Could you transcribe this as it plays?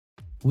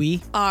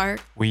We are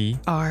cultivate.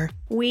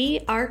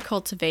 We are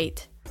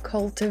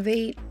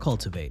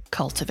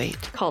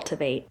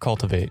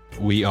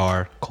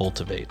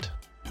cultivate.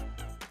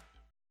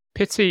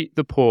 Pity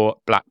the poor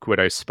black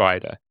widow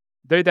spider.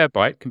 Though their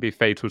bite can be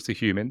fatal to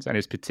humans and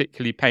is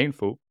particularly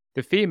painful,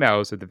 the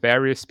females of the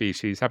various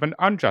species have an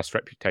unjust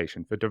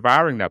reputation for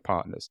devouring their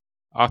partners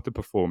after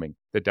performing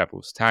the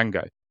devil's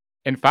tango.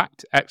 In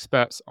fact,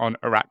 experts on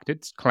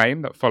arachnids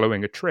claim that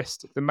following a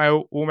tryst, the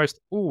male almost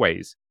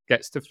always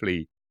gets to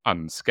flee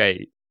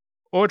unscathed.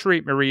 Audrey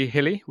Marie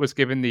Hilley was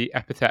given the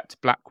epithet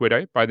Black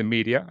Widow by the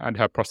media and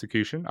her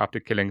prosecution after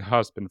killing her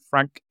husband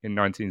Frank in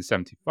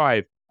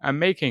 1975 and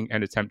making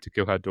an attempt to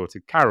kill her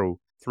daughter Carol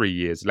 3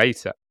 years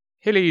later.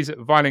 Hilley's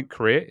violent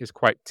career is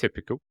quite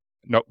typical,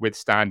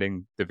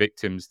 notwithstanding the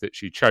victims that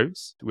she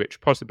chose,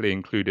 which possibly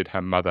included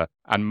her mother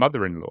and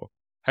mother-in-law.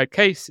 Her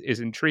case is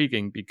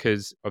intriguing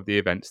because of the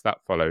events that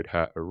followed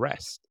her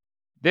arrest.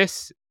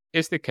 This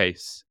is the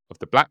case of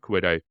the Black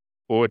Widow,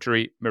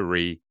 Audrey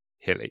Marie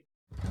Hilley.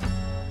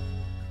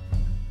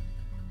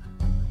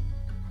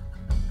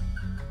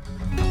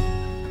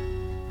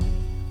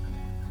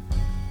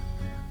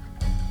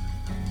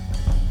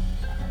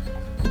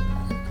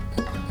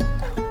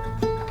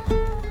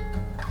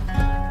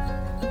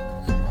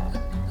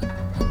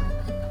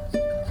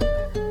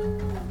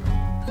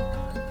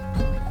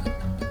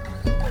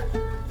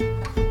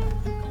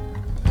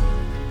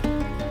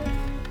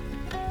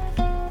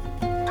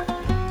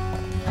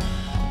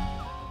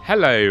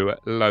 Hello,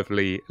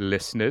 lovely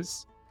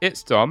listeners.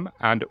 It's Dom,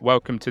 and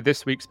welcome to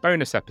this week's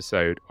bonus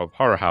episode of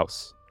Horror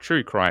House,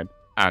 True Crime,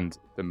 and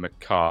the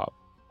Macabre.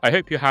 I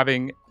hope you're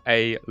having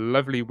a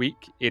lovely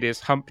week. It is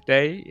hump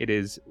day. It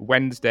is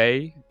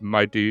Wednesday,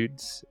 my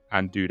dudes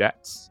and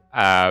dudettes.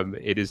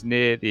 It is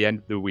near the end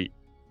of the week.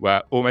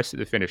 We're almost at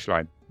the finish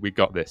line. We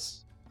got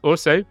this.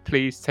 Also,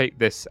 please take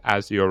this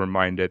as your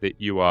reminder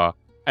that you are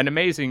an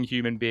amazing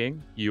human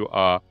being. You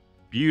are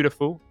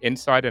beautiful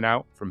inside and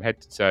out, from head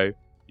to toe.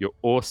 You're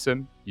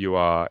awesome. You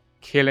are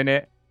killing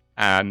it.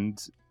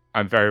 And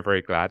I'm very,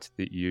 very glad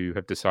that you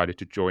have decided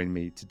to join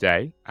me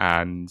today.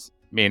 And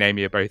me and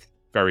Amy are both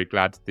very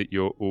glad that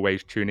you're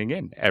always tuning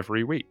in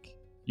every week.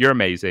 You're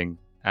amazing.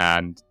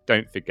 And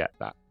don't forget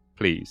that.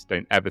 Please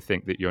don't ever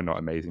think that you're not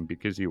amazing,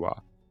 because you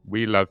are.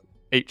 We love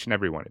each and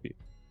every one of you.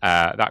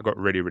 That got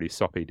really, really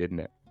soppy, didn't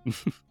it?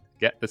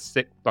 Get the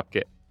sick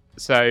bucket.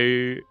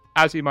 So,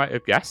 as you might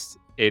have guessed,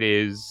 it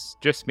is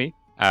just me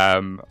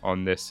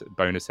on this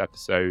bonus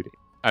episode.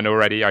 And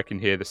already I can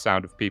hear the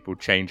sound of people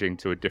changing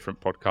to a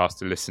different podcast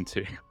to listen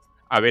to.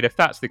 I mean, if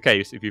that's the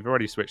case, if you've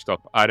already switched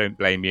off, I don't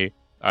blame you.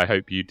 I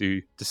hope you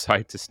do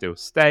decide to still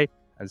stay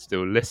and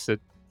still listen.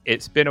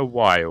 It's been a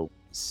while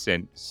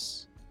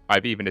since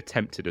I've even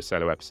attempted a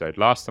solo episode.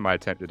 Last time I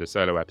attempted a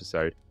solo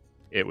episode,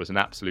 it was an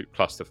absolute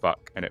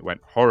clusterfuck and it went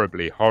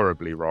horribly,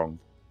 horribly wrong.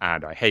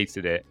 And I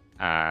hated it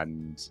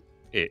and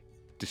it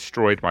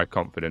destroyed my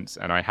confidence.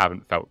 And I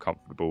haven't felt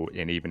comfortable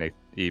in even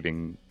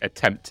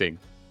attempting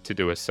to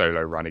do a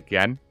solo run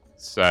again.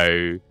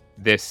 So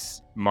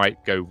this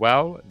might go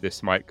well,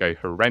 this might go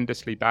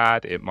horrendously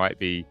bad, it might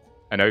be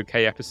an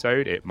okay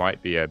episode, it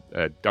might be a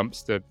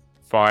dumpster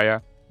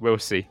fire, we'll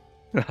see.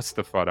 That's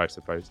the fun, I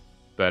suppose.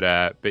 But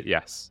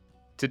yes,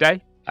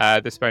 today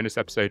this bonus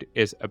episode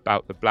is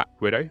about the Black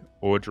Widow,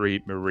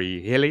 Audrey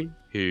Marie Hilley,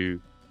 who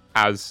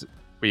as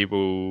we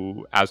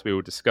will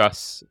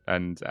discuss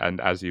and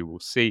as you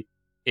will see,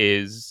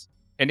 is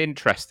an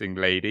interesting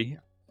lady.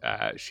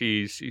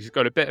 She's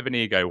got a bit of an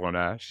ego on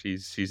her.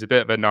 She's a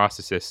bit of a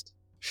narcissist,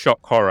 shock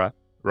horror,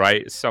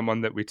 right?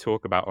 Someone that we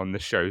talk about on the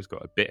show's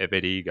got a bit of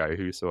an ego.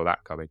 Who saw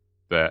that coming?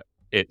 But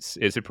it's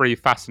a pretty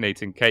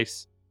fascinating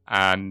case,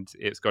 and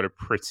it's got a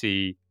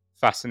pretty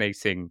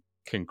fascinating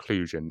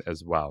conclusion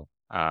as well.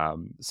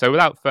 So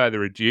without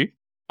further ado,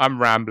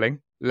 I'm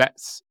rambling.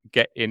 Let's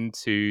get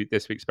into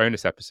this week's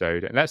bonus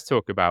episode, and let's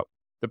talk about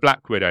the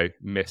Black Widow,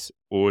 Miss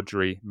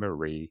Audrey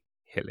Marie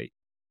Hilley.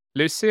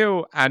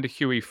 Lucille and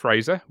Huey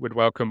Fraser would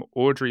welcome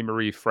Audrey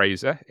Marie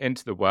Fraser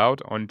into the world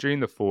on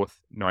June the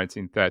 4th,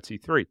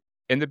 1933,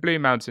 in the Blue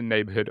Mountain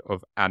neighborhood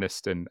of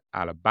Anniston,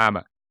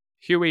 Alabama.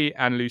 Huey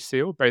and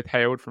Lucille both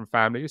hailed from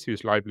families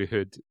whose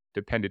livelihood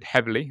depended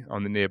heavily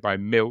on the nearby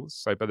mills,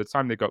 so by the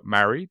time they got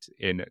married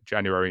in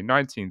January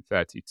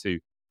 1932,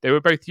 they were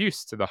both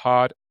used to the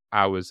hard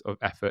hours of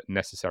effort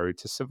necessary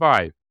to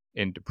survive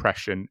in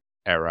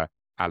Depression-era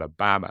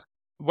Alabama.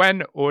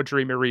 When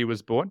Audrey Marie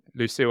was born,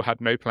 Lucille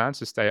had no plans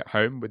to stay at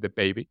home with the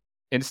baby.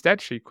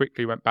 Instead, she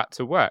quickly went back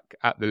to work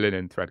at the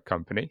linen thread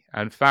company,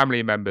 and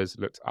family members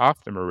looked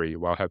after Marie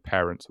while her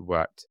parents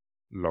worked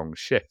long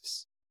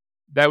shifts.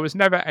 There was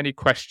never any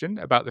question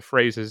about the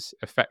Frasers'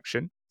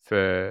 affection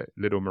for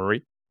little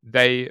Marie.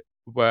 They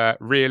were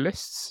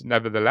realists,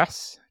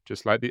 nevertheless,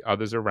 just like the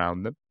others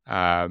around them,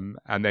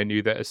 and they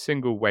knew that a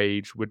single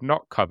wage would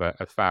not cover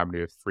a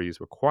family of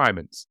three's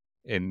requirements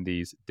in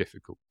these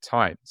difficult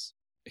times.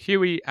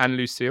 Huey and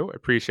Lucille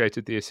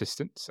appreciated the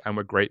assistance and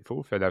were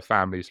grateful for their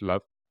family's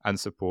love and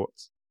support,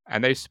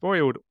 and they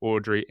spoiled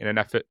Audrey in an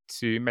effort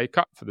to make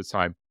up for the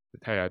time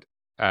that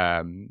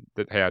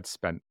they had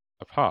spent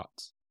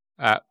apart.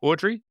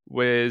 Audrey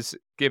was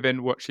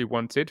given what she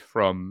wanted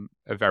from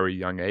a very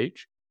young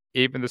age.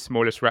 Even the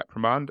smallest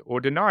reprimand or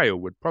denial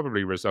would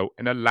probably result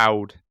in a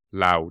loud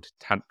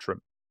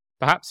tantrum.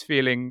 Perhaps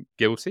feeling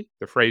guilty,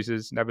 the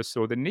Frasers never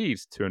saw the need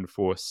to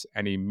enforce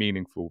any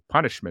meaningful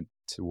punishment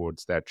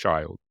towards their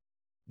child.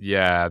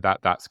 Yeah,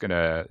 that's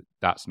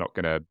not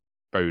gonna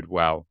bode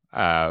well,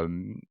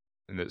 and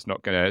it's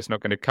not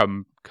gonna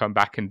come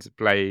back into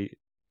play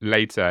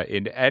later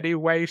in any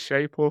way,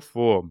 shape, or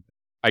form.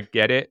 I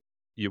get it.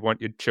 You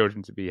want your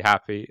children to be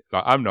happy.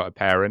 Like, I'm not a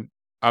parent.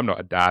 I'm not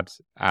a dad,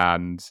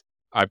 and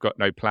I've got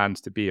no plans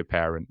to be a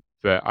parent.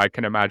 But I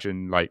can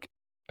imagine, like,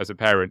 as a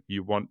parent,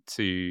 you want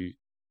to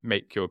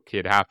make your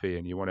kid happy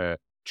and you want to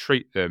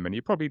treat them, and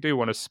you probably do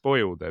want to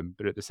spoil them.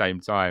 But at the same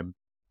time,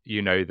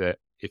 you know that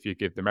if you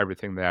give them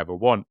everything they ever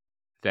want,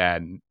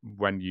 then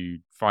when you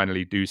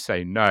finally do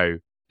say no,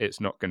 it's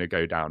not going to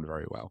go down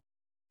very well.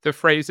 The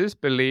Frasers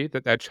believed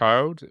that their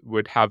child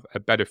would have a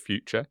better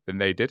future than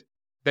they did.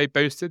 They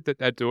boasted that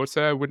their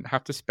daughter wouldn't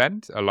have to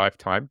spend a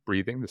lifetime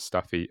breathing the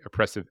stuffy,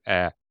 oppressive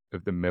air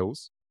of the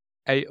mills.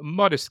 A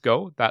modest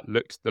goal that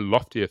looked the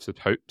loftiest of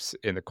hopes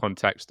in the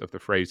context of the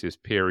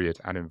Frasers' period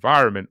and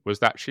environment was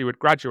that she would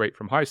graduate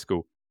from high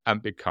school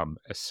and become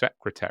a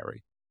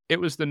secretary.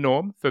 It was the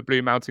norm for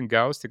Blue Mountain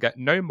girls to get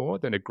no more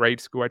than a grade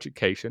school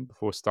education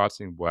before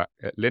starting work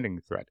at Linen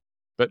Thread.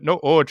 But not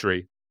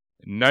Audrey.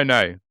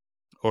 No.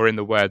 Or in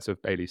the words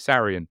of Bailey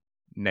Sarian,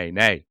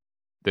 nay.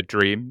 The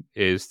dream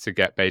is to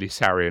get Bailey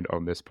Sarian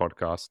on this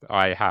podcast.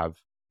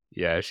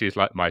 She's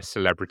like my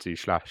celebrity /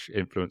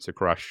 influencer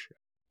crush.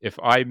 If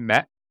I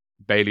met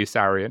Bailey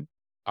Sarian,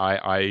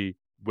 I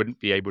wouldn't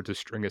be able to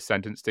string a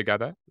sentence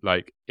together.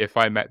 Like, if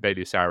I met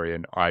Bailey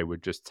Sarian, I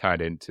would just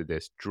turn into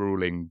this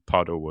drooling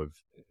puddle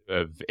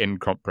of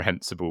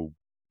incomprehensible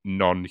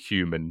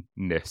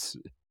non-humanness.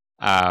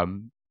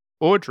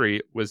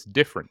 Audrey was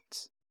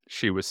different.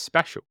 She was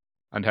special,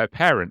 and her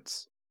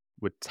parents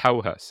would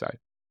tell her so.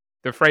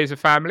 The Fraser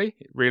family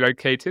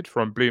relocated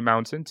from Blue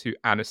Mountain to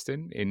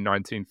Anniston in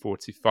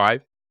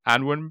 1945,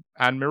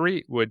 and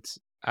Marie would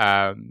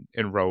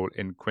enroll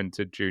in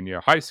Quinted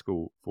Junior High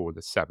School for the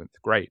 7th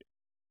grade.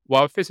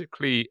 While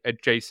physically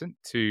adjacent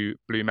to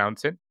Blue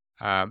Mountain,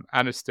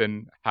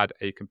 Anniston had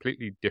a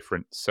completely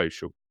different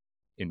social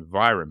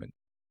environment.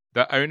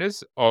 The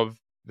owners of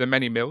the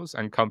many mills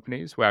and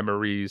companies where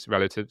Marie's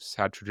relatives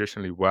had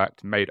traditionally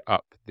worked made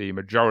up the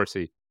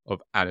majority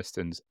of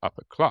Anniston's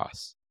upper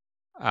class.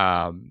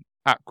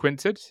 At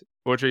Quinted,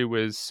 Audrey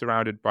was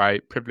surrounded by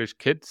privileged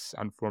kids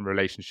and formed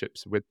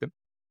relationships with them.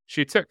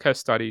 She took her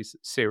studies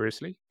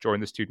seriously,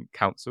 joined the student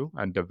council,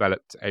 and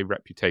developed a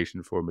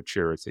reputation for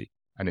maturity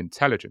and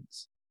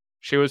intelligence.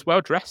 She was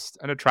well-dressed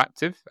and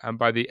attractive, and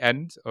by the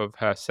end of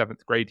her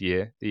 7th grade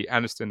year, the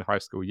Anniston High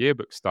School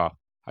yearbook staff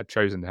had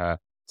chosen her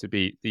to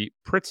be the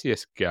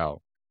prettiest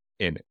girl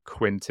in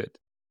Quinted.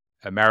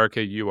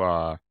 America, you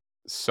are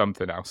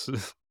something else.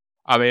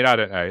 I mean, I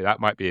don't know. That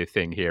might be a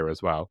thing here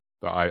as well,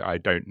 but I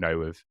don't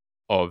know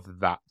of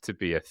that to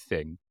be a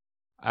thing.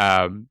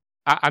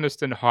 At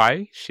Anniston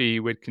High, she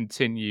would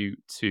continue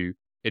to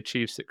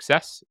achieve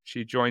success.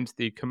 She joined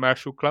the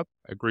Commercial Club,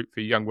 a group for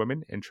young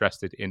women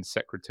interested in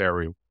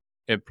secretarial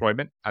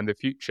employment and the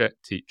future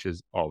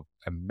teachers of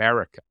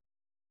America.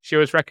 She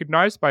was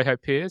recognized by her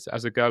peers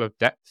as a girl of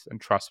depth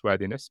and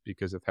trustworthiness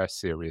because of her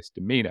serious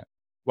demeanor.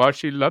 While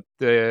she loved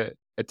the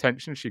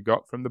attention she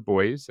got from the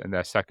boys and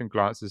their second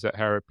glances at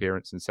her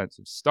appearance and sense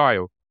of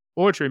style,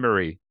 Audrey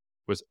Marie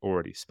was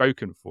already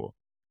spoken for.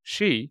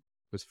 She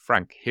was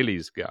Frank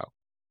Hilley's girl.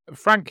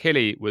 Frank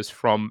Hilley was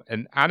from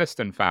an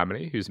Anniston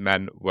family whose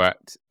men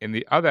worked in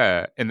the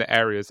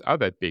area's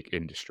other big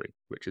industry,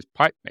 which is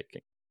pipe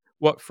making.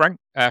 What Frank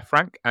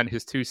and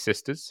his two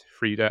sisters,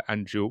 Frida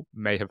and Jewel,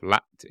 may have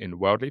lacked in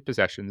worldly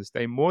possessions,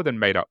 they more than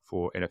made up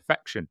for in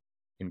affection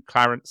in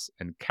Clarence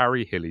and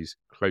Carrie Hilley's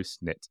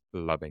close-knit,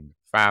 loving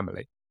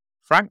family.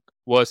 Frank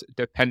was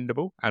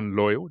dependable and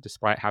loyal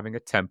despite having a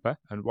temper,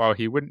 and while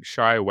he wouldn't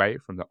shy away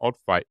from the odd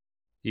fight,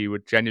 he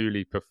would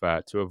genuinely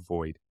prefer to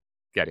avoid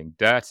getting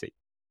dirty.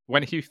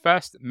 When he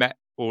first met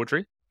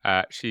Audrey,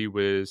 she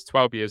was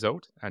 12 years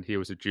old and he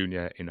was a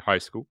junior in high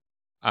school.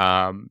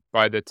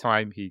 By the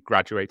time he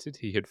graduated,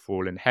 he had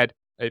fallen head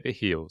over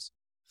heels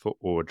for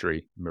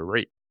Audrey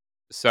Marie.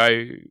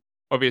 So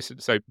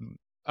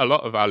a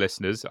lot of our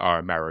listeners are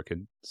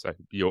American, so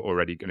you're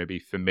already going to be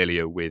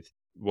familiar with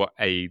what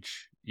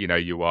age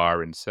you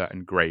are in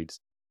certain grades.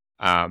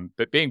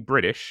 But being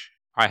British,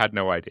 I had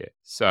no idea.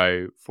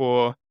 So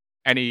for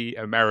any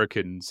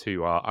Americans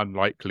who are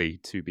unlikely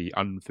to be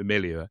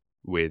unfamiliar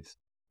with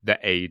the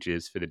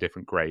ages for the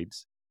different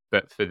grades,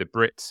 but for the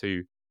Brits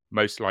who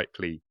most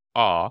likely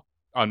are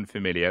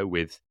unfamiliar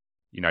with,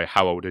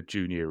 how old a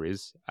junior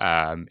is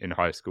in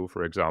high school,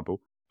 for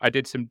example, I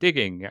did some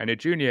digging, and a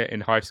junior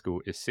in high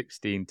school is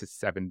 16 to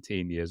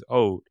 17 years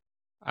old.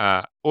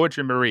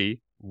 Audrey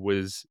Marie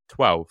was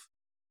 12.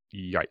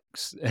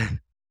 Yikes.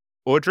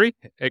 Audrey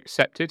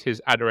accepted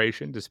his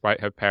adoration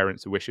despite her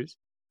parents' wishes.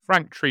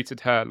 Frank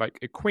treated her like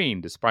a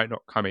queen despite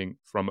not coming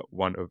from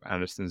one of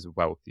Aniston's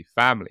wealthy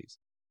families.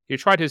 He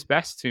tried his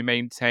best to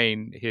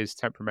maintain his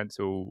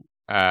temperamental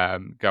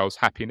girl's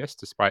happiness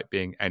despite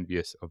being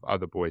envious of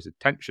other boys'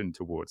 attention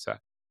towards her.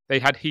 They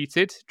had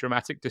heated,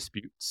 dramatic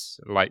disputes,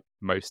 like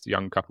most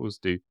young couples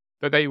do,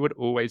 but they would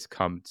always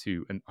come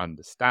to an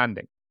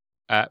understanding.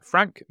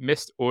 Frank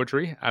missed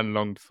Audrey and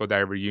longed for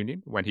their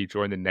reunion when he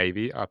joined the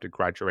Navy after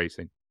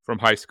graduating from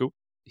high school.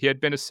 He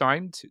had been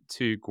assigned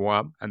to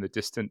Guam, and the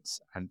distance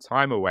and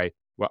time away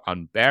were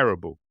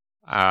unbearable.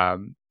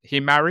 He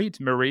married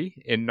Marie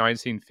in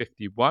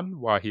 1951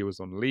 while he was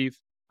on leave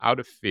out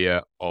of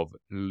fear of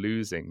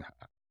losing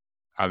her.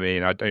 I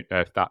mean, I don't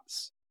know if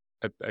that's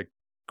a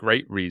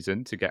great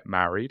reason to get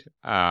married.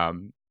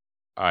 I'm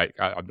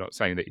not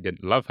saying that he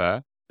didn't love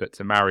her, but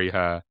to marry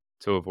her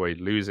to avoid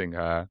losing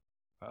her,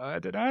 I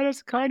don't know,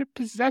 that's kind of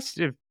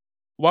possessive.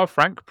 While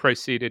Frank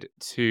proceeded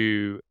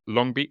to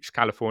Long Beach,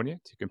 California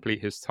to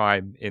complete his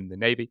time in the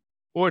Navy,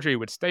 Audrey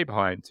would stay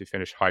behind to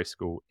finish high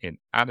school in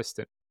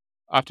Aniston.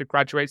 After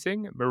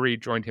graduating, Marie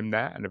joined him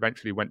there and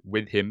eventually went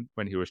with him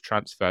when he was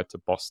transferred to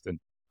Boston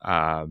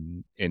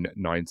in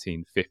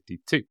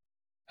 1952.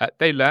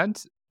 They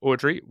learned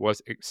Audrey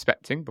was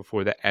expecting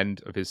before the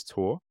end of his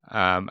tour,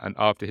 and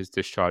after his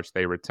discharge,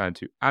 they returned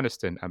to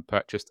Aniston and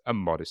purchased a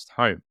modest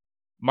home.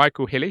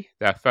 Michael Hilley,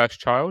 their first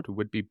child,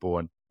 would be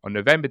born on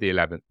November the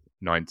 11th,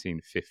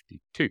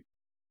 1952.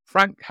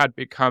 Frank had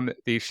become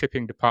the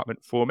shipping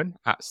department foreman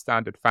at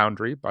Standard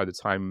Foundry by the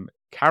time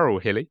Carol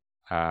Hilley,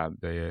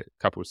 the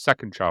couple's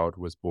second child,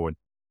 was born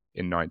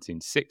in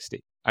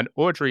 1960. And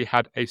Audrey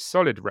had a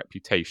solid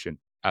reputation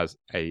as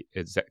an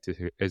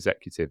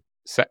executive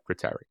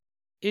secretary.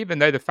 Even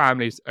though the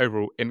family's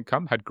overall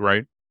income had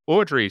grown,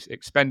 Audrey's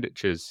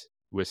expenditures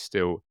were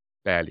still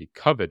barely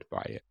covered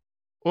by it.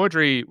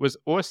 Audrey was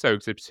also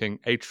exhibiting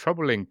a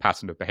troubling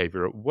pattern of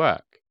behavior at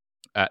work.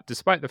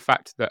 Despite the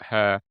fact that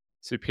her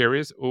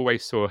superiors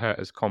always saw her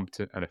as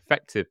competent and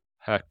effective,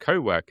 her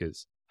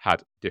co-workers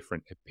had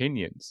different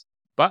opinions.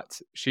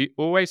 But she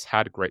always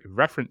had great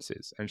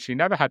references, and she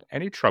never had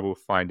any trouble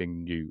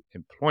finding new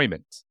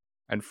employment.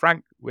 And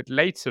Frank would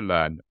later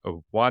learn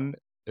of one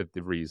of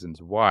the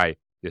reasons why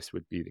this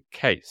would be the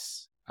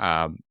case.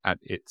 And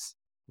it's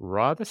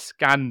rather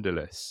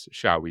scandalous,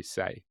 shall we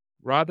say.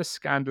 Rather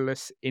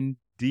scandalous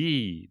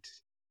indeed.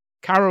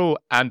 Carol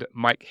and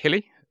Mike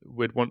Hilley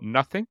would want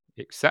nothing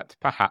except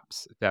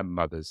perhaps their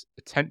mother's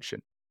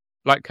attention.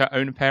 Like her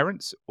own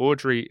parents,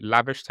 Audrey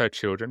lavished her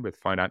children with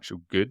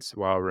financial goods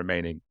while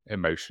remaining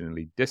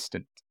emotionally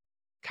distant.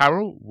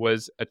 Carol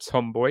was a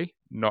tomboy,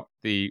 not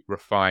the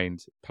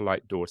refined,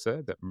 polite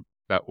daughter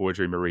that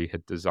Audrey Marie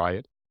had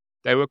desired.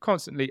 They were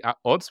constantly at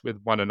odds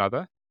with one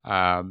another,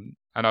 and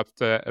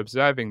after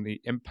observing the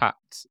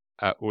impact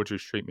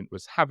Audrey's treatment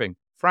was having,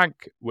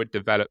 Frank would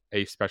develop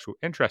a special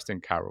interest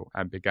in Carol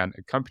and began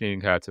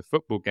accompanying her to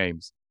football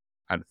games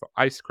and for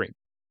ice cream.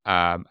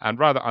 And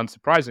rather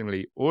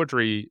unsurprisingly,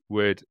 Audrey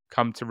would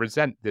come to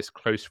resent this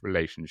close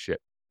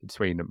relationship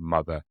between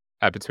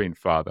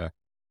father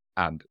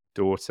and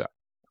daughter.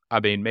 I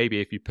mean,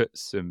 maybe if you put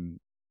some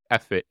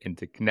effort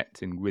into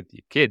connecting with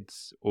your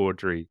kids,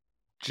 Audrey,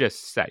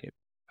 just saying.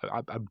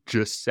 I'm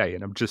just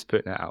saying. I'm just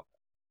putting it out.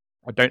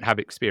 I don't have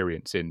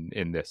experience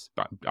in this,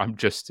 but I'm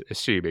just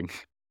assuming.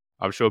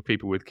 I'm sure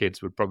people with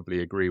kids would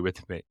probably agree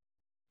with me.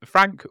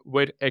 Frank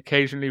would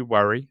occasionally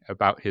worry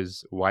about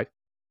his wife.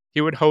 He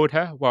would hold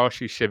her while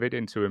she shivered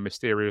into a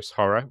mysterious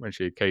horror when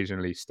she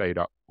occasionally stayed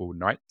up all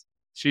night.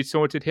 She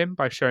taunted him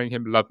by showing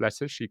him love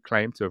letters she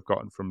claimed to have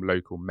gotten from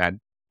local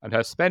men, and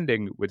her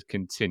spending would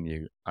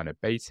continue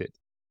unabated.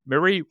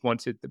 Marie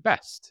wanted the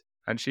best,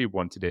 and she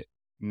wanted it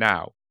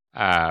now.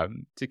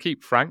 To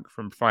keep Frank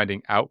from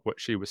finding out what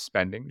she was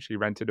spending, she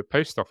rented a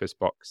post office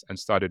box and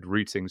started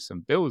routing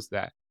some bills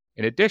there.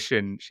 In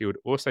addition, she would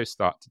also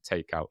start to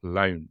take out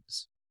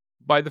loans.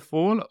 By the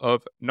fall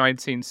of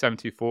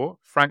 1974,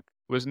 Frank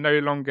was no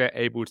longer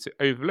able to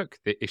overlook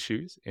the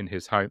issues in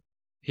his home.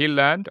 He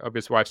learned of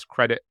his wife's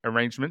credit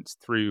arrangements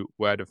through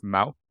word of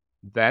mouth.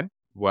 Then,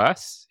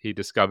 worse, he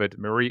discovered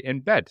Marie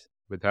in bed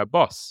with her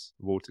boss,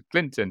 Walter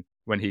Clinton,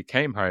 when he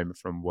came home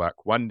from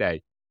work one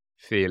day,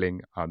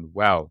 feeling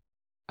unwell.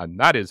 And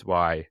that is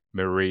why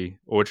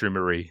Audrey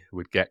Marie,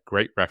 would get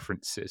great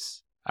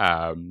references,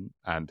 and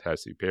her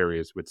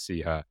superiors would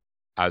see her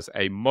as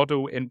a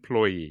model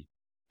employee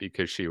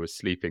because she was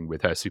sleeping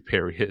with her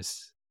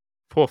superiors.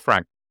 Poor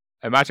Frank.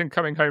 Imagine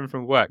coming home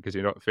from work because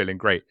you're not feeling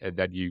great, and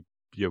then you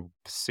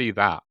see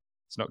that.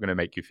 It's not going to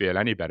make you feel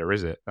any better,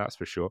 is it? That's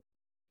for sure.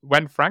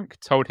 When Frank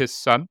told his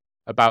son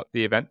about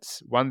the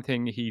events, one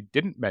thing he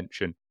didn't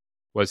mention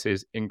was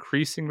his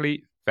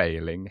increasingly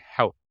failing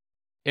health.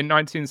 In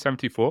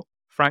 1974,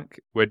 Frank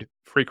would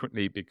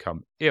frequently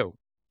become ill.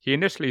 He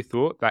initially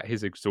thought that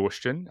his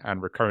exhaustion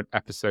and recurrent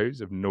episodes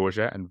of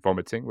nausea and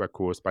vomiting were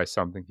caused by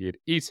something he had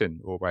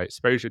eaten or by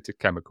exposure to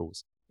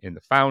chemicals in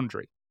the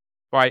foundry.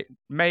 By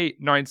May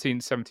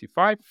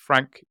 1975,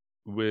 Frank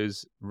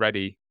was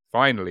ready,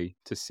 finally,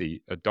 to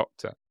see a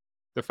doctor.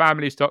 The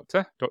family's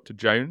doctor, Dr.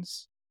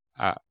 Jones,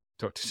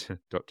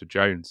 Dr.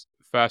 Jones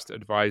first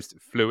advised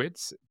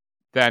fluids,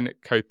 then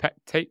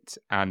copectate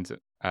and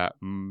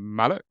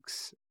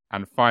Maalox,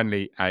 and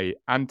finally a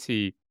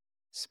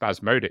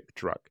anti-spasmodic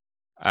drug,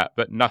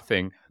 but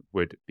nothing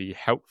would be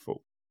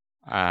helpful.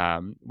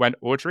 When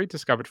Audrey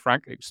discovered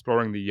Frank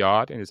exploring the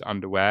yard in his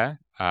underwear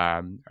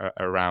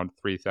around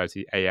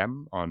 3:30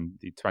 a.m. on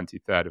the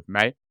 23rd of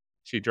May,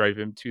 she drove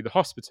him to the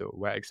hospital,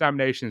 where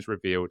examinations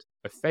revealed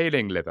a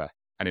failing liver,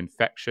 an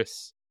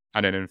infectious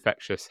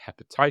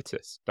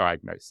hepatitis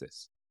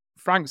diagnosis.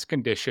 Frank's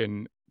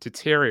condition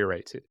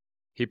deteriorated.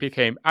 He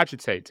became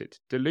agitated,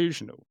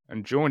 delusional,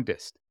 and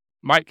jaundiced.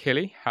 Mike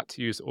Hilley had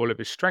to use all of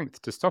his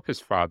strength to stop his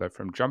father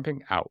from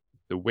jumping out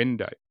the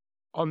window.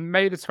 On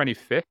May the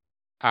 25th,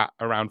 at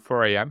around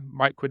 4 a.m.,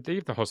 Mike would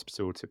leave the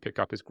hospital to pick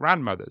up his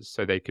grandmothers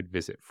so they could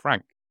visit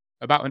Frank.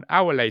 About an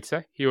hour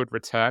later, he would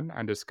return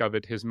and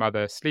discovered his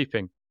mother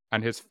sleeping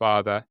and his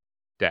father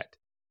dead.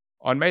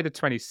 On May the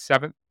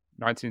 27th,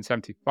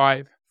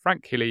 1975,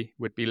 Frank Hilley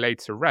would be laid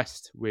to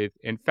rest with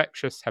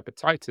infectious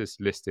hepatitis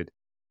listed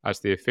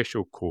as the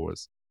official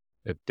cause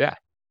of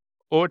death.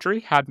 Audrey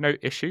had no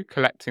issue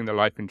collecting the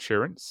life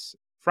insurance.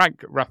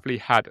 Frank roughly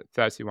had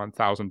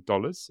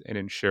 $31,000 in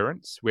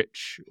insurance,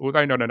 which,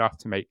 although not enough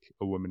to make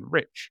a woman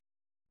rich,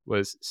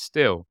 was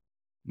still,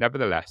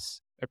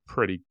 nevertheless, a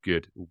pretty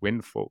good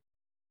windfall.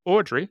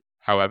 Audrey,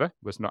 however,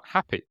 was not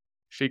happy.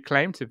 She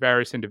claimed to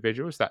various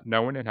individuals that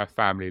no one in her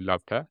family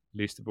loved her,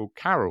 least of all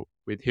Carol,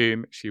 with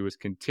whom she was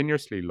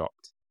continuously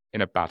locked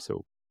in a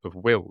battle of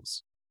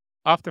wills.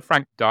 After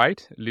Frank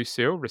died,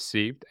 Lucille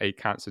received a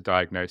cancer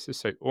diagnosis,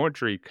 so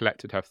Audrey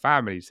collected her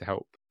family to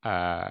help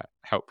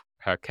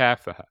her care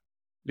for her.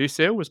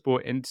 Lucille was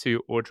brought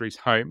into Audrey's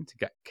home to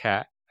get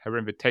care. Her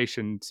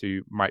invitation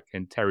to Mike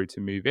and Terry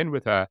to move in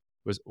with her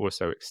was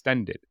also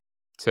extended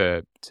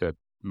to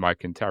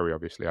Mike and Terry,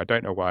 obviously. I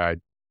don't know why I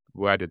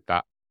worded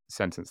that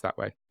sentence that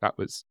way. That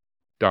was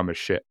dumb as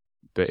shit,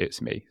 but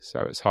it's me, so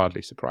it's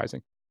hardly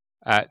surprising.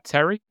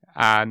 Terry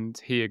and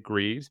he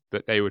agreed,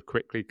 but they would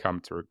quickly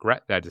come to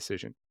regret their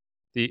decision.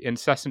 The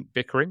incessant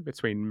bickering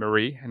between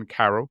Marie and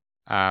Carol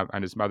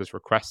and his mother's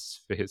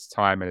requests for his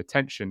time and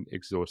attention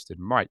exhausted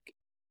Mike.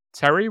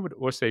 Terry would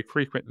also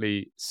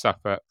frequently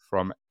suffer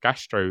from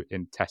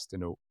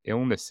gastrointestinal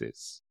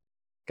illnesses.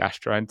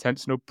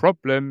 Gastrointestinal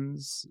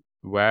problems.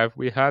 Where have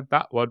we heard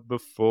that one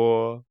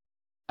before?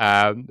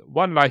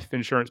 One life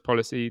insurance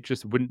policy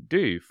just wouldn't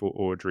do for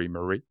Audrey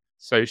Marie,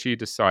 so she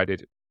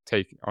decided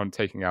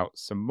taking out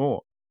some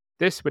more.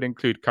 This would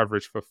include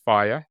coverage for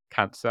fire,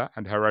 cancer,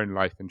 and her own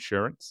life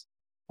insurance.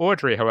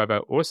 Audrey, however,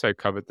 also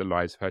covered the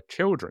lives of her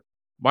children.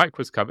 Mike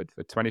was covered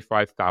for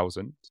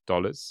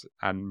 $25,000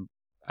 and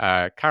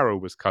Carol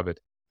was covered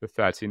for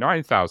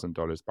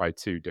 $39,000 by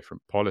two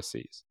different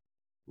policies.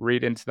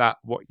 Read into that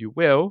what you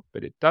will,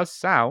 but it does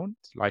sound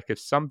like if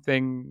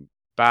something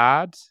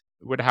bad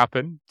would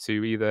happen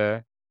to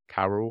either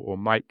Carol or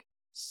Mike,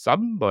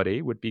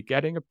 somebody would be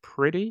getting a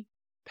pretty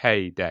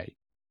payday.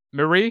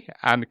 Marie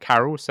and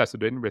Carol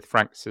settled in with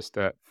Frank's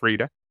sister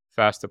Frida,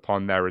 first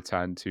upon their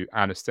return to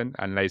Anniston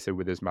and later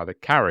with his mother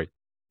Carrie.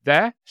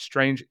 There,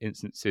 strange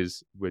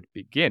instances would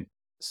begin.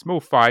 Small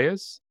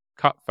fires,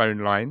 cut phone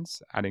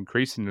lines, and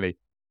increasingly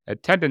a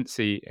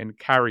tendency in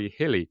Carrie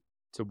Hilley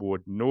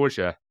toward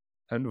nausea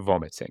and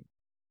vomiting.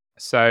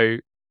 So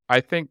I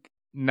think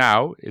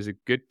now is a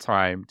good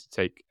time to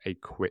take a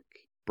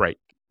quick break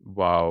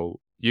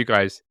while you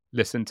guys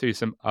listen to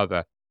some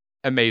other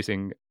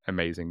amazing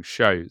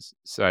shows.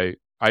 So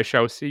I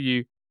shall see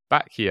you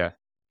back here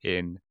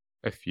in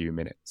a few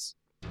minutes.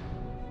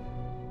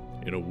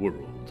 In a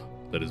world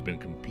that has been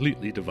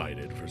completely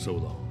divided for so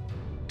long,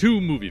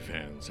 two movie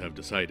fans have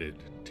decided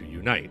to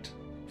unite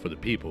for the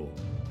people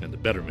and the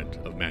betterment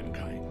of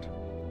mankind.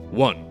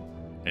 One,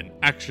 an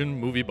action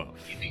movie buff.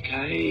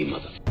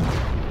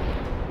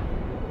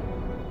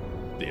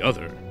 The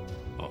other,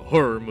 a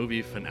horror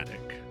movie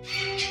fanatic.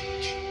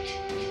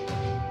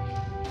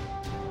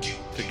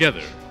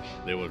 Together,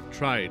 they will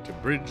try to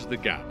bridge the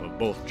gap of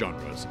both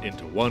genres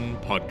into one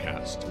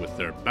podcast with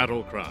their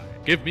battle cry,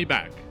 "Give me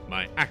back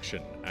my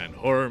action and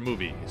horror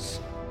movies."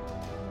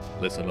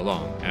 Listen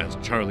along as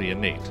Charlie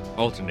and Nate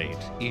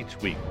alternate each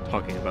week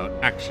talking about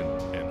action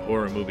and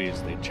horror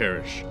movies they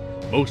cherish,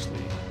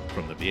 mostly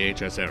from the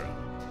VHS era.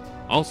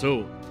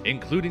 Also,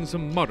 including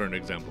some modern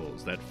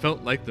examples that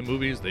felt like the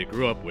movies they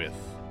grew up with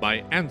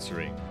by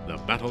answering the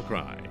battle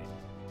cry,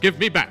 "Give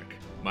me back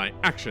my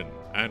action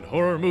and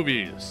horror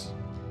movies."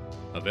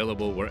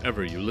 Available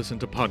wherever you listen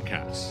to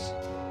podcasts.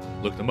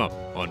 Look them up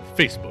on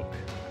Facebook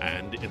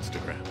and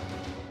Instagram.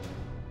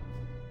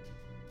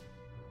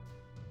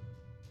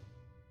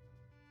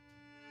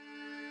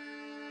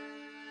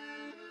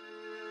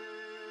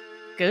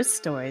 Ghost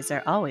stories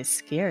are always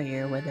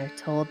scarier when they're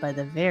told by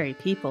the very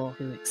people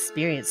who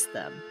experienced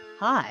them.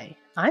 Hi,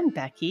 I'm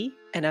Becky.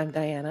 And I'm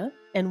Diana.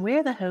 And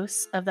we're the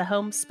hosts of the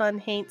Homespun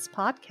Haints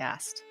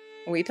podcast.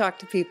 We talk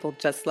to people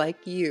just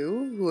like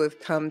you who have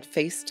come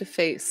face to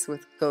face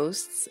with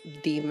ghosts,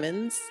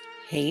 demons,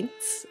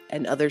 haints,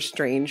 and other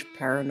strange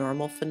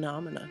paranormal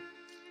phenomena.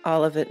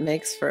 All of it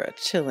makes for a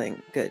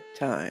chilling good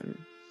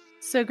time.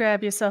 So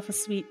grab yourself a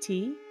sweet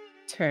tea,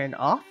 turn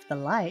off the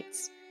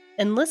lights,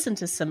 and listen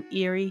to some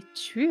eerie,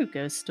 true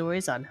ghost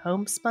stories on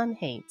Homespun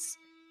Haints,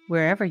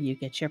 wherever you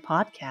get your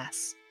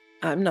podcasts.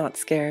 I'm not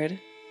scared.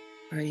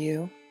 Are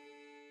you?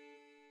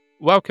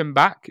 Welcome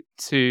back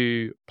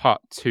to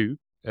part 2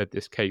 of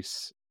this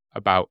case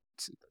about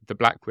the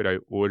Black Widow,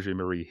 Audrey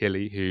Marie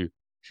Hilley, who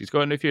she's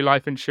gotten a few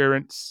life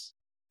insurance,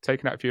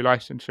 taken out a few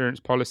life insurance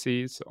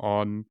policies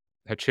on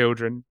her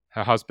children.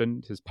 Her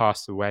husband has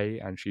passed away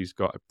and she's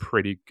got a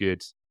pretty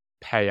good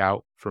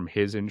payout from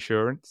his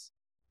insurance.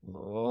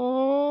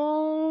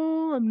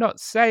 Oh, I'm not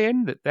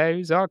saying that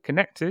those are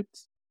connected.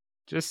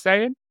 Just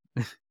saying.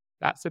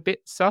 That's a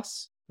bit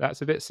sus.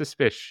 That's a bit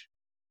suspicious.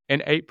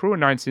 In April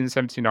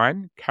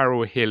 1979,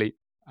 Carol Hilley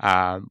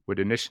would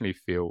initially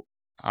feel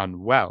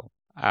unwell.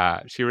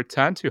 She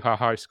returned to her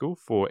high school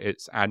for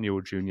its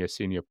annual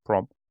junior-senior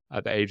prom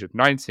at the age of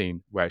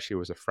 19, where she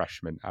was a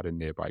freshman at a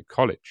nearby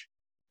college.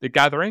 The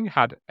gathering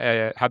had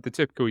the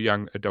typical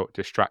young adult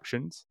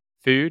distractions: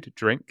 food,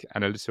 drink,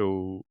 and a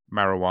little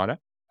marijuana.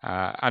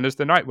 And as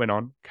the night went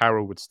on,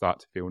 Carol would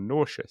start to feel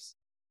nauseous.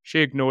 She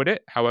ignored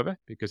it, however,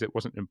 because it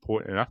wasn't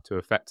important enough to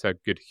affect her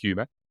good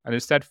humor, and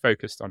instead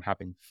focused on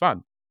having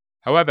fun.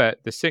 However,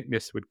 the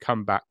sickness would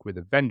come back with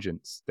a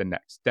vengeance the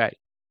next day.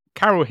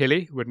 Carol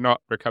Hilley would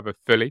not recover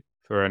fully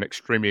for an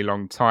extremely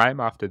long time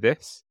after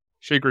this.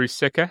 She grew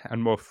sicker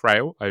and more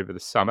frail over the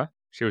summer.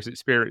 She was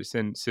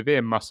experiencing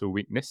severe muscle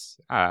weakness,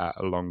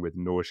 along with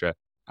nausea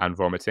and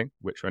vomiting,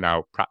 which were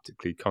now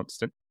practically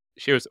constant.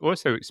 She was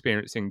also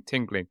experiencing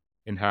tingling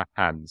in her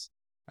hands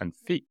and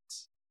feet.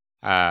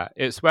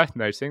 It's worth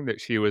noting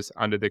that she was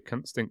under the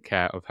constant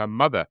care of her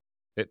mother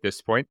at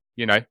this point,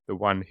 the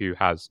one who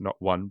has not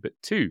one but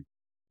 2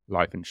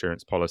 life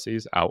insurance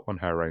policies out on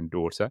her own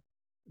daughter.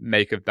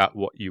 Make of that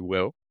what you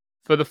will.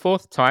 For the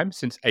 4th time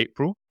since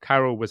April,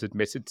 Carol was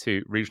admitted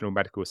to Regional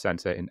Medical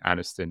Center in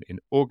Anniston in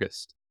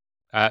August.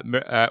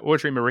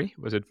 Audrey Marie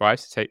was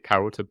advised to take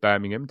Carol to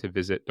Birmingham to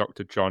visit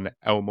Dr. John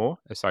Elmore,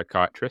 a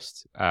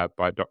psychiatrist,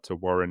 by Dr.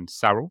 Warren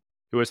Sarrell,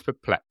 who was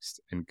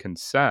perplexed and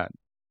concerned.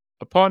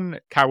 Upon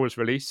Carol's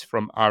release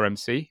from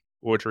RMC,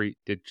 Audrey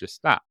did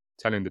just that,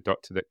 telling the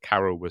doctor that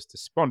Carol was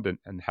despondent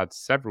and had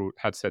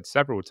said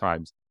several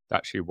times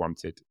that she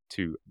wanted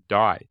to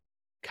die.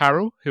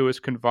 Carol, who was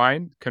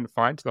confined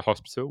to the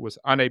hospital, was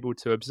unable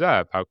to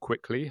observe how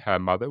quickly her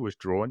mother was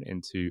drawn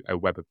into a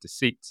web of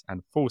deceits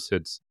and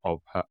falsehoods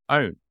of her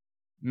own.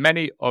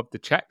 Many of the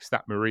checks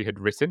that Marie had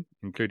written,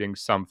 including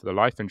some for the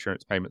life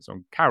insurance payments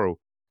on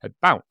Carol, had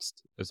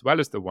bounced, as well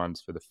as the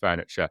ones for the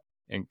furniture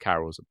in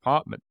Carol's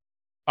apartment.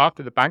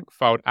 After the bank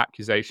filed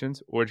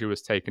accusations, Audrey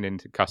was taken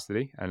into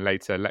custody and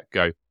later let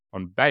go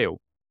on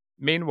bail.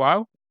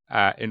 Meanwhile,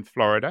 in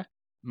Florida,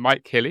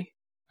 Mike Hilley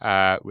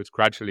was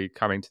gradually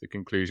coming to the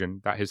conclusion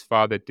that his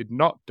father did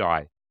not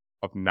die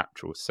of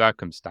natural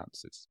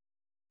circumstances.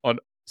 On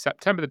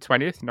September the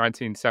 20th,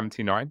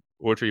 1979,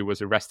 Audrey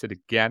was arrested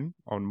again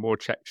on more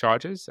check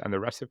charges, and the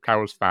rest of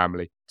Carol's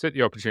family took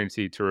the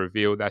opportunity to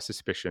reveal their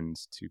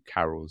suspicions to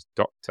Carol's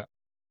doctor.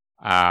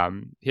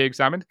 He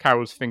examined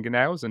Carol's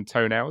fingernails and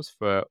toenails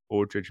for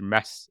Aldridge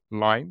mess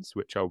lines,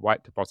 which are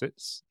white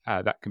deposits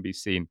that can be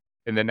seen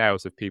in the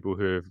nails of people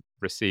who have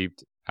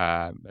received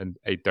a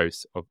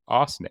dose of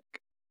arsenic.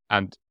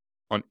 And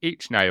on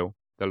each nail,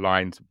 the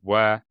lines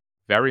were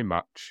very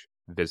much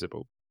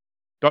visible.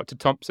 Dr.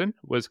 Thompson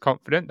was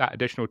confident that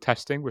additional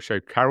testing would show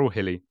Carol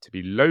Hilley to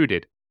be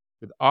loaded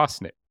with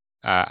arsenic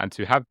and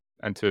to have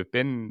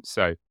been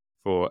so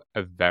for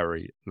a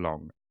very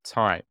long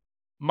time.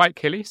 Mike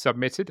Hilley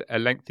submitted a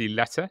lengthy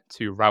letter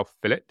to Ralph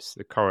Phillips,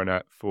 the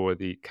coroner for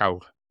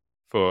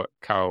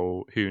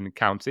Calhoun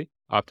County,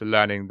 after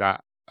learning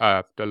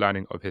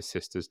of his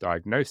sister's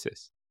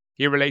diagnosis.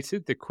 He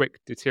related the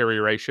quick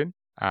deterioration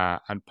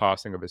and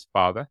passing of his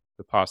father,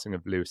 the passing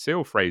of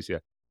Lucille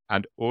Frazier,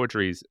 and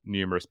Audrey's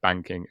numerous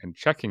banking and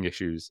checking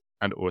issues,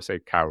 and also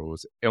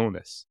Carol's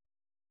illness.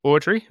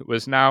 Audrey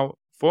was now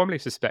formally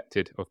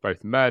suspected of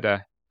both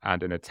murder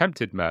and an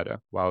attempted murder,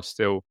 while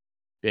still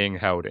being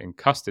held in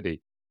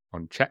custody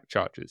on check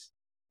charges.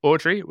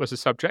 Audrey was the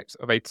subject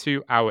of a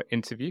 2-hour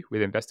interview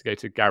with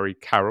investigator Gary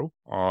Carroll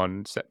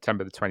on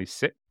September the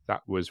 26th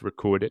that was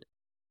recorded.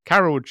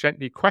 Carol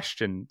gently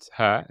questioned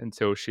her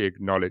until she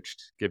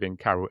acknowledged giving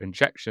Carol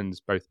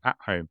injections both at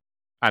home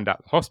and at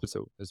the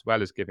hospital, as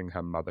well as giving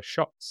her mother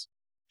shots.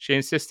 She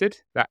insisted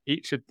that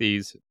each of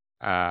these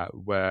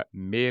were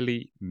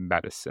merely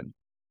medicine.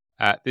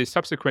 The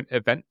subsequent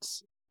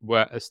events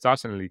were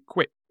astonishingly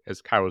quick,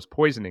 as Carol's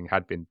poisoning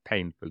had been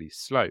painfully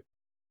slow.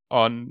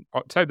 On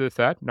October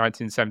 3rd,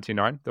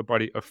 1979, the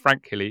body of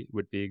Frank Hilley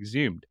would be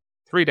exhumed.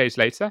 3 days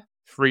later,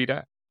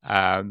 Frida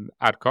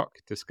Adcock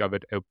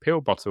discovered a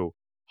pill bottle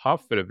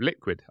half full of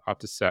liquid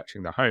after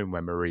searching the home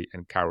where Marie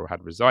and Carol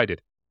had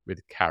resided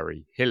with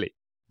Carrie Hilley.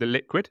 The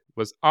liquid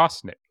was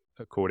arsenic,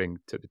 according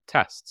to the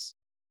tests.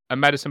 A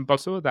medicine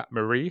bottle that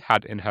Marie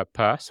had in her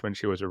purse when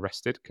she was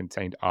arrested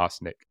contained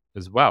arsenic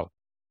as well.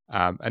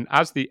 And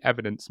as the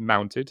evidence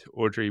mounted,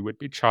 Audrey would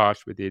be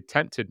charged with the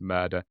attempted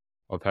murder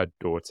of her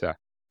daughter,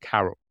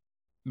 Carol.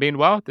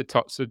 Meanwhile, the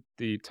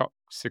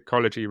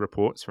toxicology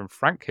reports from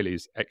Frank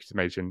Hilley's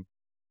exhumation,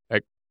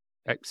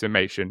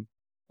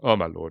 oh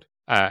my lord,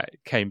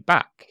 came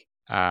back.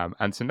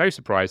 And to no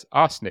surprise,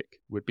 arsenic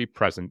would be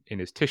present in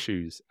his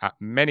tissues at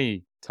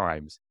many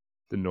times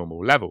the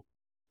normal level,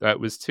 though it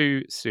was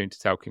too soon to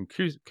tell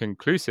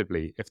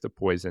conclusively if the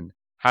poison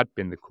had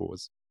been the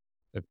cause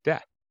of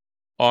death.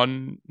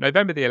 On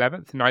November the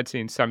 11th,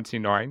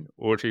 1979,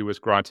 Audrey was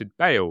granted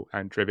bail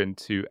and driven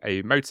to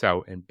a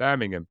motel in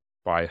Birmingham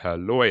by her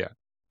lawyer,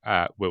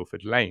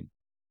 Wilford Lane.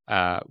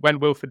 When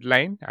Wilford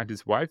Lane and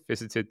his wife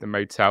visited the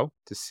motel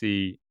to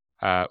see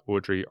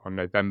Audrey on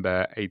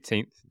November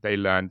 18th, they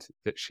learned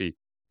that she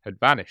had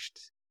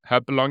vanished. Her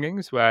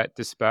belongings were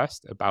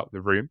dispersed about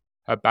the room,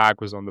 her bag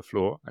was on the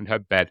floor, and her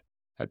bed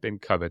had been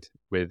covered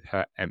with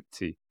her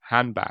empty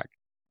handbag.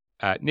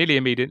 Nearly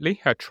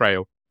immediately, her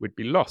trail would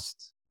be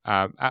lost.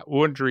 At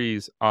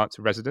Audrey's aunt's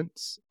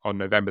residence on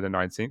November the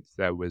 19th,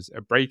 there was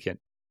a break-in.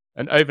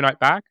 An overnight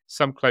bag,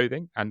 some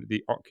clothing, and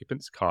the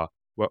occupant's car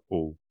were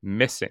all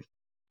missing.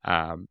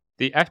 The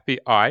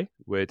FBI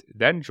would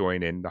then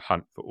join in the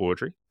hunt for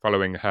Audrey,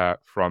 following her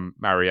from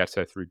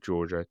Marietta through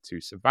Georgia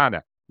to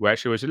Savannah, where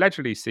she was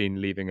allegedly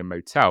seen leaving a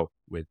motel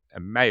with a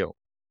male.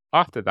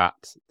 After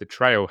that, the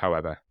trail,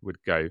 however, would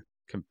go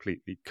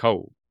completely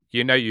cold.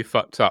 You know you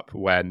fucked up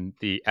when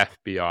the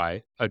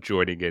FBI are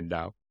joining in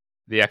now.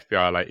 The FBI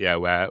are like,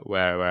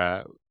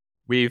 yeah,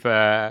 we've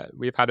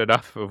had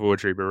enough of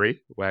Audrey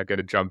Marie. We're going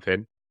to jump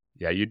in.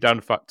 Yeah, you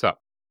done fucked up.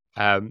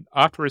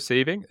 After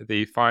receiving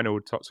the final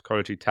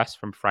toxicology test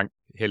from Frank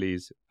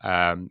Hilley's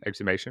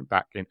exhumation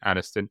back in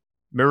Anniston,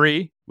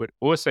 Marie would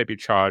also be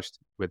charged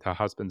with her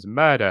husband's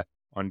murder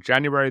on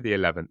January the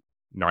 11th,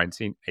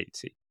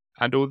 1980.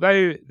 And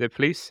although the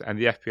police and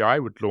the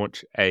FBI would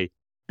launch a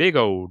big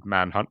old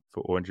manhunt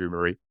for Audrey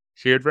Marie,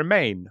 she would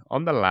remain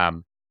on the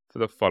lam for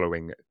the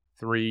following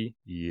 3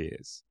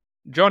 years.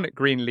 John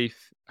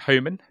Greenleaf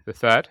Homan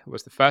III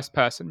was the first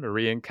person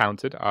Marie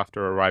encountered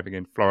after arriving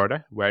in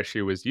Florida, where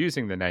she was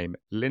using the name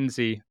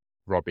Lindsay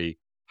Robbie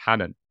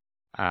Hannon.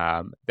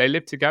 They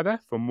lived together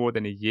for more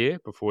than a year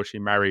before she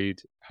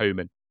married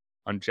Homan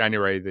on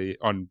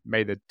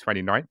May the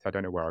 29th. I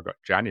don't know where I got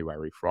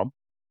January from.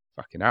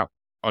 Fucking hell.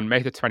 On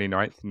May the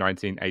 29th,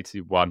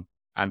 1981,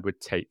 and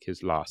would take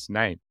his last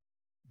name.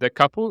 The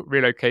couple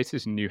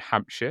relocated to New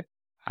Hampshire,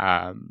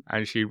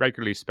 and she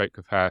regularly spoke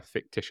of her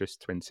fictitious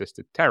twin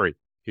sister Terry,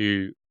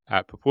 who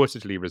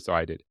purportedly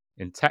resided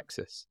in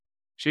Texas.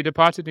 She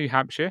departed New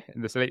Hampshire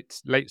in the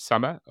late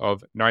summer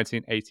of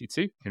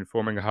 1982,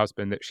 informing her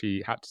husband that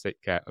she had to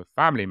take care of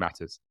family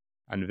matters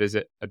and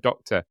visit a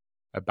doctor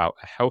about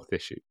a health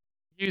issue.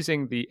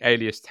 Using the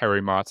alias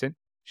Terry Martin,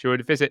 she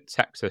would visit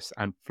Texas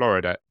and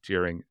Florida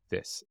during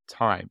this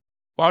time.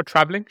 While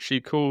traveling,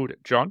 she called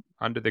John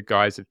under the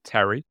guise of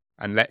Terry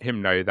and let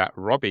him know that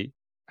Robbie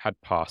had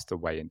passed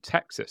away in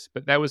Texas,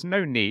 but there was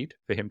no need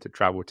for him to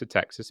travel to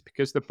Texas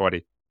because the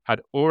body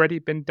had already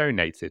been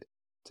donated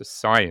to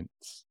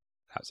science.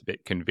 That's a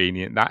bit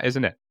convenient, that,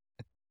 isn't it?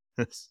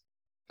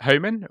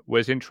 Homan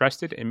was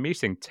interested in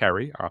meeting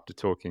Terry after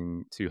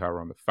talking to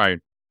her on the phone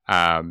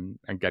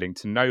and getting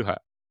to know her.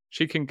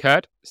 She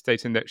concurred,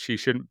 stating that he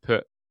should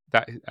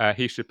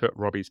put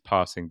Robbie's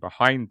passing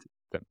behind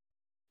them.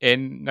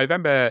 In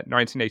November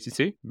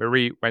 1982,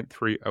 Marie went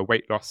through a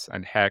weight loss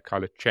and hair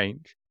color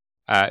change.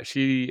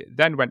 She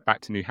then went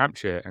back to New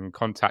Hampshire and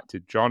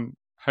contacted John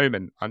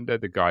Homan under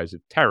the guise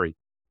of Terry,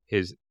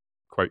 his,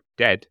 quote,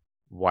 dead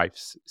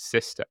wife's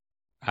sister.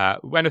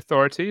 When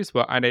authorities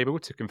were unable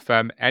to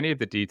confirm any of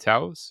the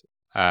details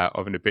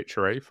of an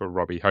obituary for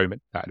Robbie Homan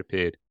that had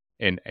appeared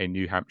in a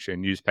New Hampshire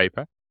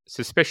newspaper,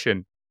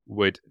 suspicion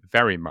would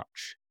very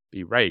much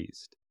be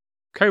raised.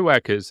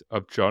 Co-workers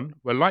of John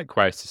were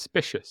likewise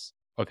suspicious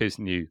of his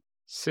new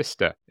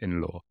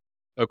sister-in-law.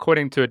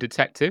 According to a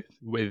detective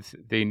with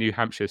the New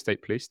Hampshire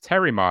State Police,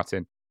 Terry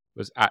Martin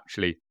was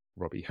actually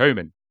Robbie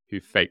Homan,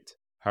 who faked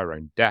her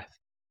own death.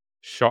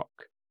 Shock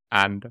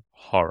and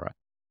horror.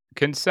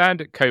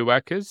 Concerned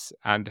co-workers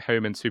and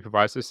Homan's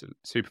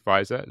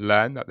supervisor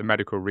learned that the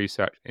Medical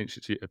Research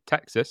Institute of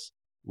Texas,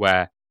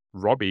 where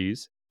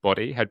Robbie's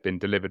body had been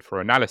delivered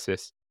for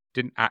analysis,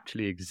 didn't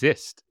actually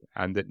exist,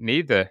 and that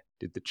neither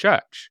did the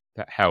church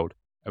that held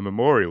a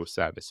memorial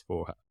service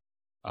for her.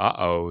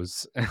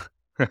 Uh-ohs.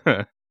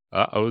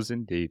 Uh-ohs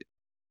indeed.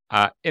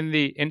 In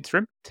the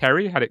interim,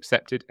 Terry had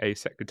accepted a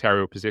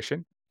secretarial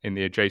position in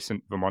the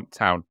adjacent Vermont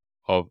town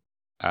of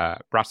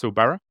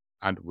Brattleboro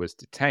and was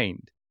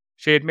detained.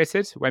 She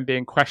admitted, when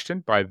being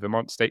questioned by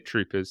Vermont state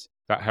troopers,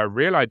 that her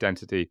real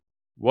identity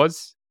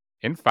was,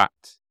 in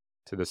fact,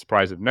 to the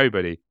surprise of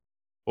nobody,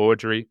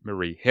 Audrey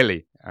Marie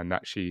Hilley, and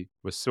that she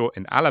was sought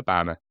in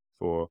Alabama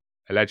for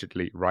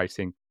allegedly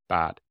writing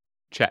bad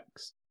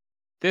checks.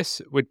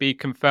 This would be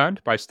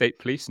confirmed by state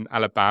police in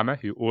Alabama,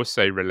 who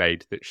also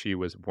relayed that she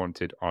was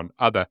wanted on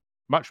other,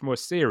 much more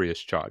serious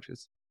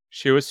charges.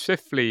 She was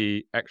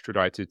swiftly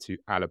extradited to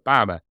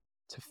Alabama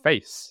to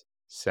face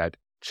said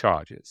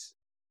charges.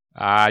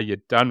 You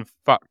done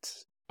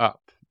fucked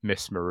up,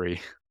 Miss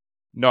Marie.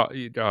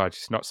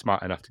 Just not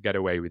smart enough to get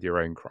away with your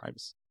own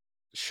crimes.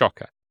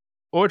 Shocker.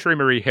 Audrey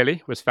Marie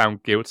Hilley was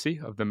found guilty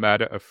of the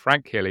murder of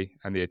Frank Hilley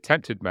and the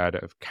attempted murder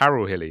of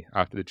Carol Hilley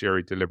after the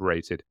jury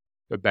deliberated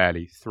for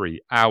barely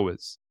 3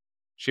 hours.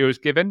 She was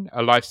given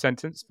a life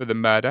sentence for the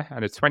murder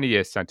and a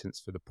 20-year sentence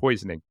for the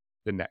poisoning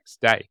the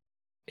next day.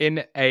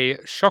 In a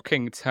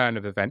shocking turn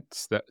of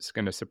events that's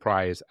going to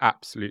surprise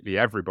absolutely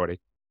everybody,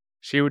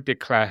 she would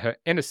declare her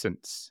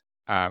innocence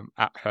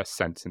at her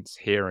sentence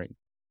hearing.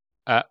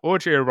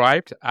 Audrey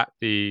arrived at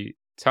the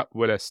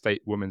Tutwiler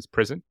State Women's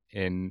Prison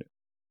in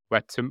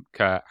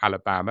Wetumpka,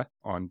 Alabama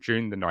on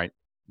June the 9th,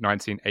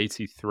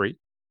 1983.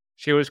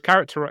 She was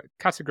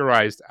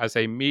categorized as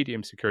a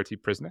medium security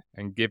prisoner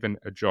and given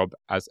a job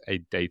as a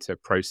data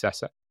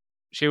processor.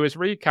 She was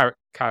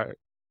categorized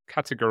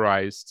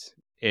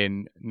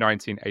in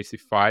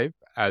 1985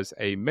 as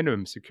a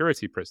minimum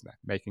security prisoner,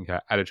 making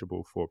her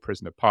eligible for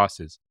prisoner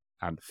passes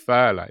and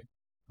furlough.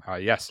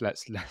 Yes,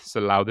 let's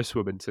allow this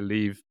woman to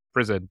leave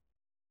prison.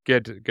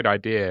 Good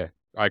idea.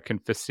 I can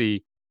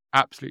foresee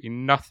absolutely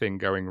nothing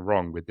going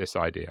wrong with this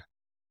idea.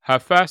 Her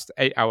first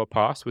 8-hour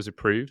pass was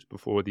approved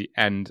before the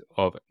end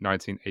of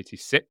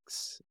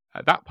 1986.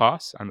 That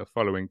pass and the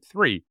following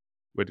 3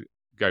 would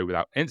go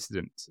without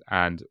incident,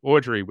 and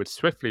Audrey would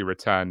swiftly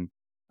return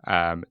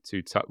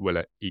to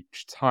Tutwiler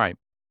each time.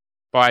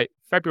 By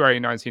February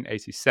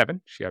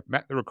 1987, she had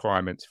met the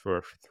requirements for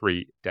a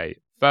 3-day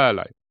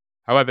furlough.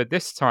 However,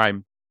 this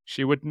time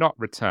she would not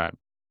return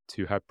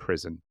to her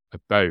prison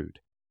abode.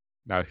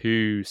 Now,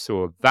 who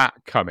saw that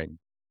coming?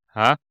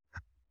 Huh?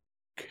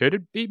 Could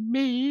it be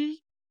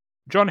me?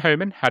 John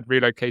Homan had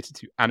relocated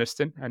to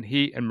Anniston, and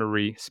he and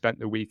Marie spent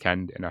the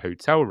weekend in a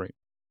hotel room.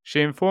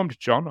 She informed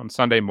John on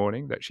Sunday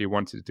morning that she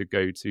wanted to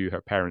go to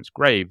her parents'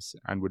 graves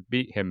and would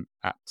meet him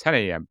at 10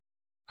 a.m.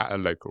 at a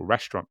local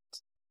restaurant.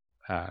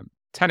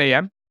 10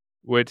 a.m.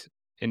 would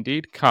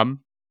indeed come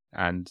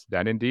and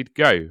then indeed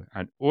go,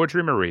 and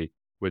Audrey Marie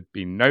would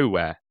be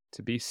nowhere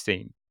to be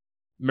seen.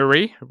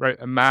 Marie wrote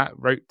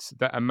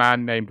that a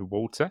man named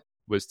Walter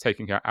was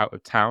taking her out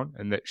of town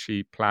and that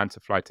she planned to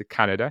fly to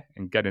Canada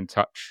and get in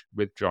touch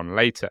with John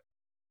later.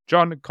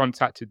 John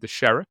contacted the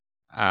sheriff,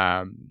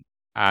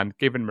 and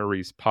given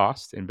Marie's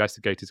past,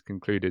 investigators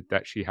concluded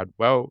that she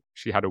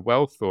had a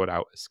well thought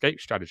out escape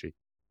strategy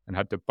and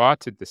had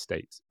departed the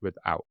state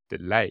without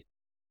delay.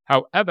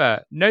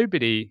 However,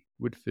 nobody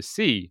would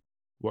foresee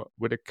what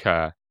would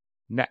occur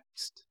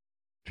next.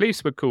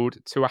 Police were called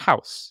to a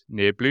house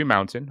near Blue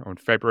Mountain on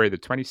February the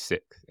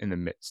 26th in the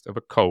midst of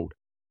a cold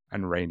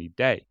and rainy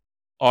day.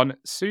 On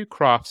Sue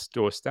Craft's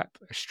doorstep,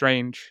 a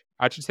strange,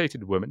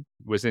 agitated woman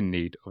was in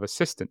need of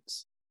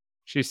assistance.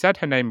 She said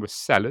her name was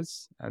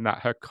Sellers and that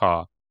her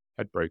car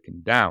had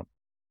broken down.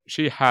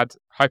 She had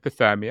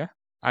hypothermia,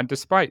 and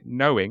despite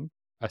knowing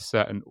a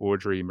certain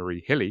Audrey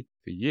Marie Hilley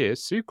for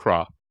years, Sue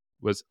Craft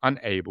was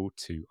unable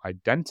to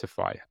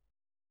identify her.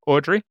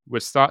 Audrey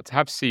would start to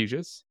have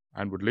seizures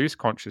and would lose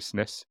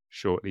consciousness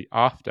shortly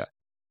after.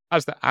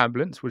 As the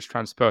ambulance was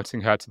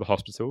transporting her to the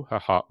hospital, her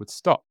heart would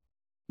stop.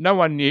 No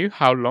one knew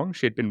how long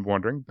she had been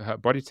wandering, but her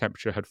body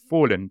temperature had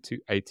fallen to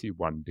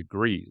 81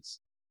 degrees.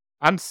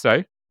 And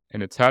so,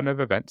 in a turn of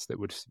events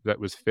that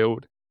was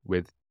filled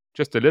with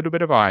just a little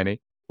bit of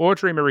irony,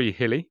 Audrey Marie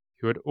Hilley,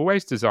 who had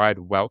always desired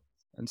wealth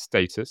and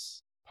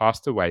status,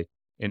 passed away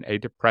in a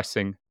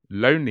depressing,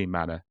 lonely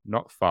manner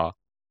not far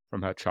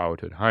from her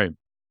childhood home.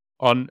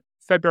 On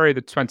February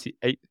the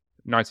 28th,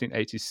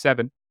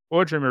 1987,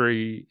 Audrey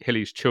Marie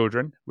Hilley's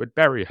children would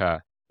bury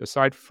her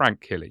beside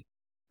Frank Hilley,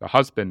 the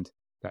husband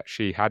that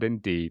she had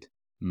indeed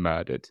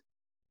murdered.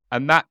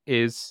 And that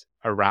is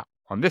a wrap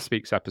on this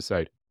week's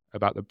episode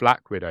about the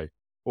Black Widow,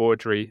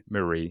 Audrey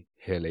Marie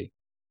Hilley.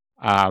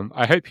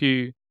 I hope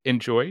you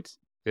enjoyed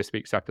this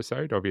week's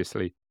episode.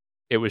 Obviously,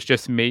 it was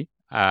just me,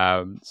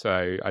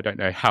 so I don't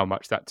know how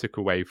much that took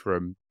away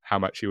from how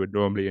much you would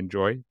normally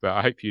enjoy, but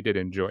I hope you did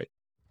enjoy.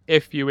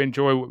 If you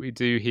enjoy what we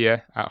do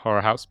here at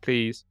Horror House,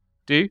 please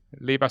do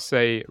leave us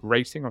a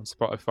rating on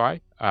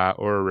Spotify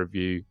or a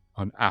review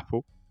on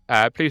Apple.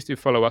 Please do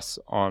follow us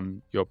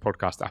on your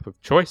podcast app of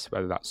choice,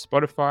 whether that's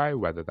Spotify,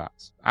 whether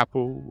that's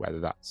Apple, whether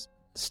that's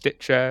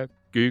Stitcher,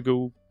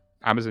 Google,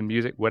 Amazon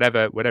Music,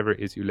 whatever it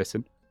is you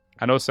listen.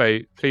 And also,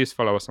 please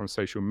follow us on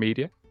social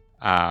media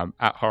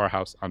at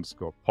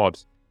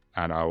horrorhouse_pod,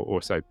 and I'll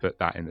also put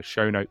that in the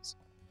show notes.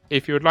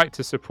 If you would like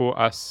to support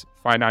us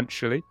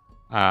financially,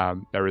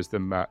 there is the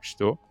merch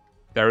store.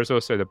 There is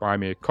also the Buy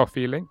Me a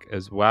Coffee link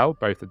as well.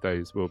 Both of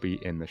those will be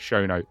in the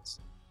show notes.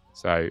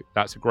 So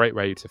that's a great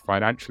way to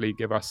financially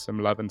give us some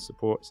love and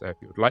support. So if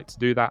you would like to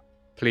do that,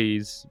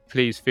 please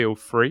feel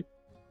free.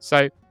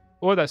 So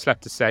all that's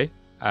left to say,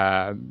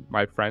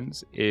 my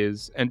friends,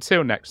 is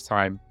until next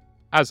time,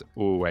 as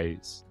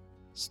always,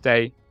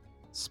 stay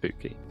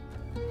spooky.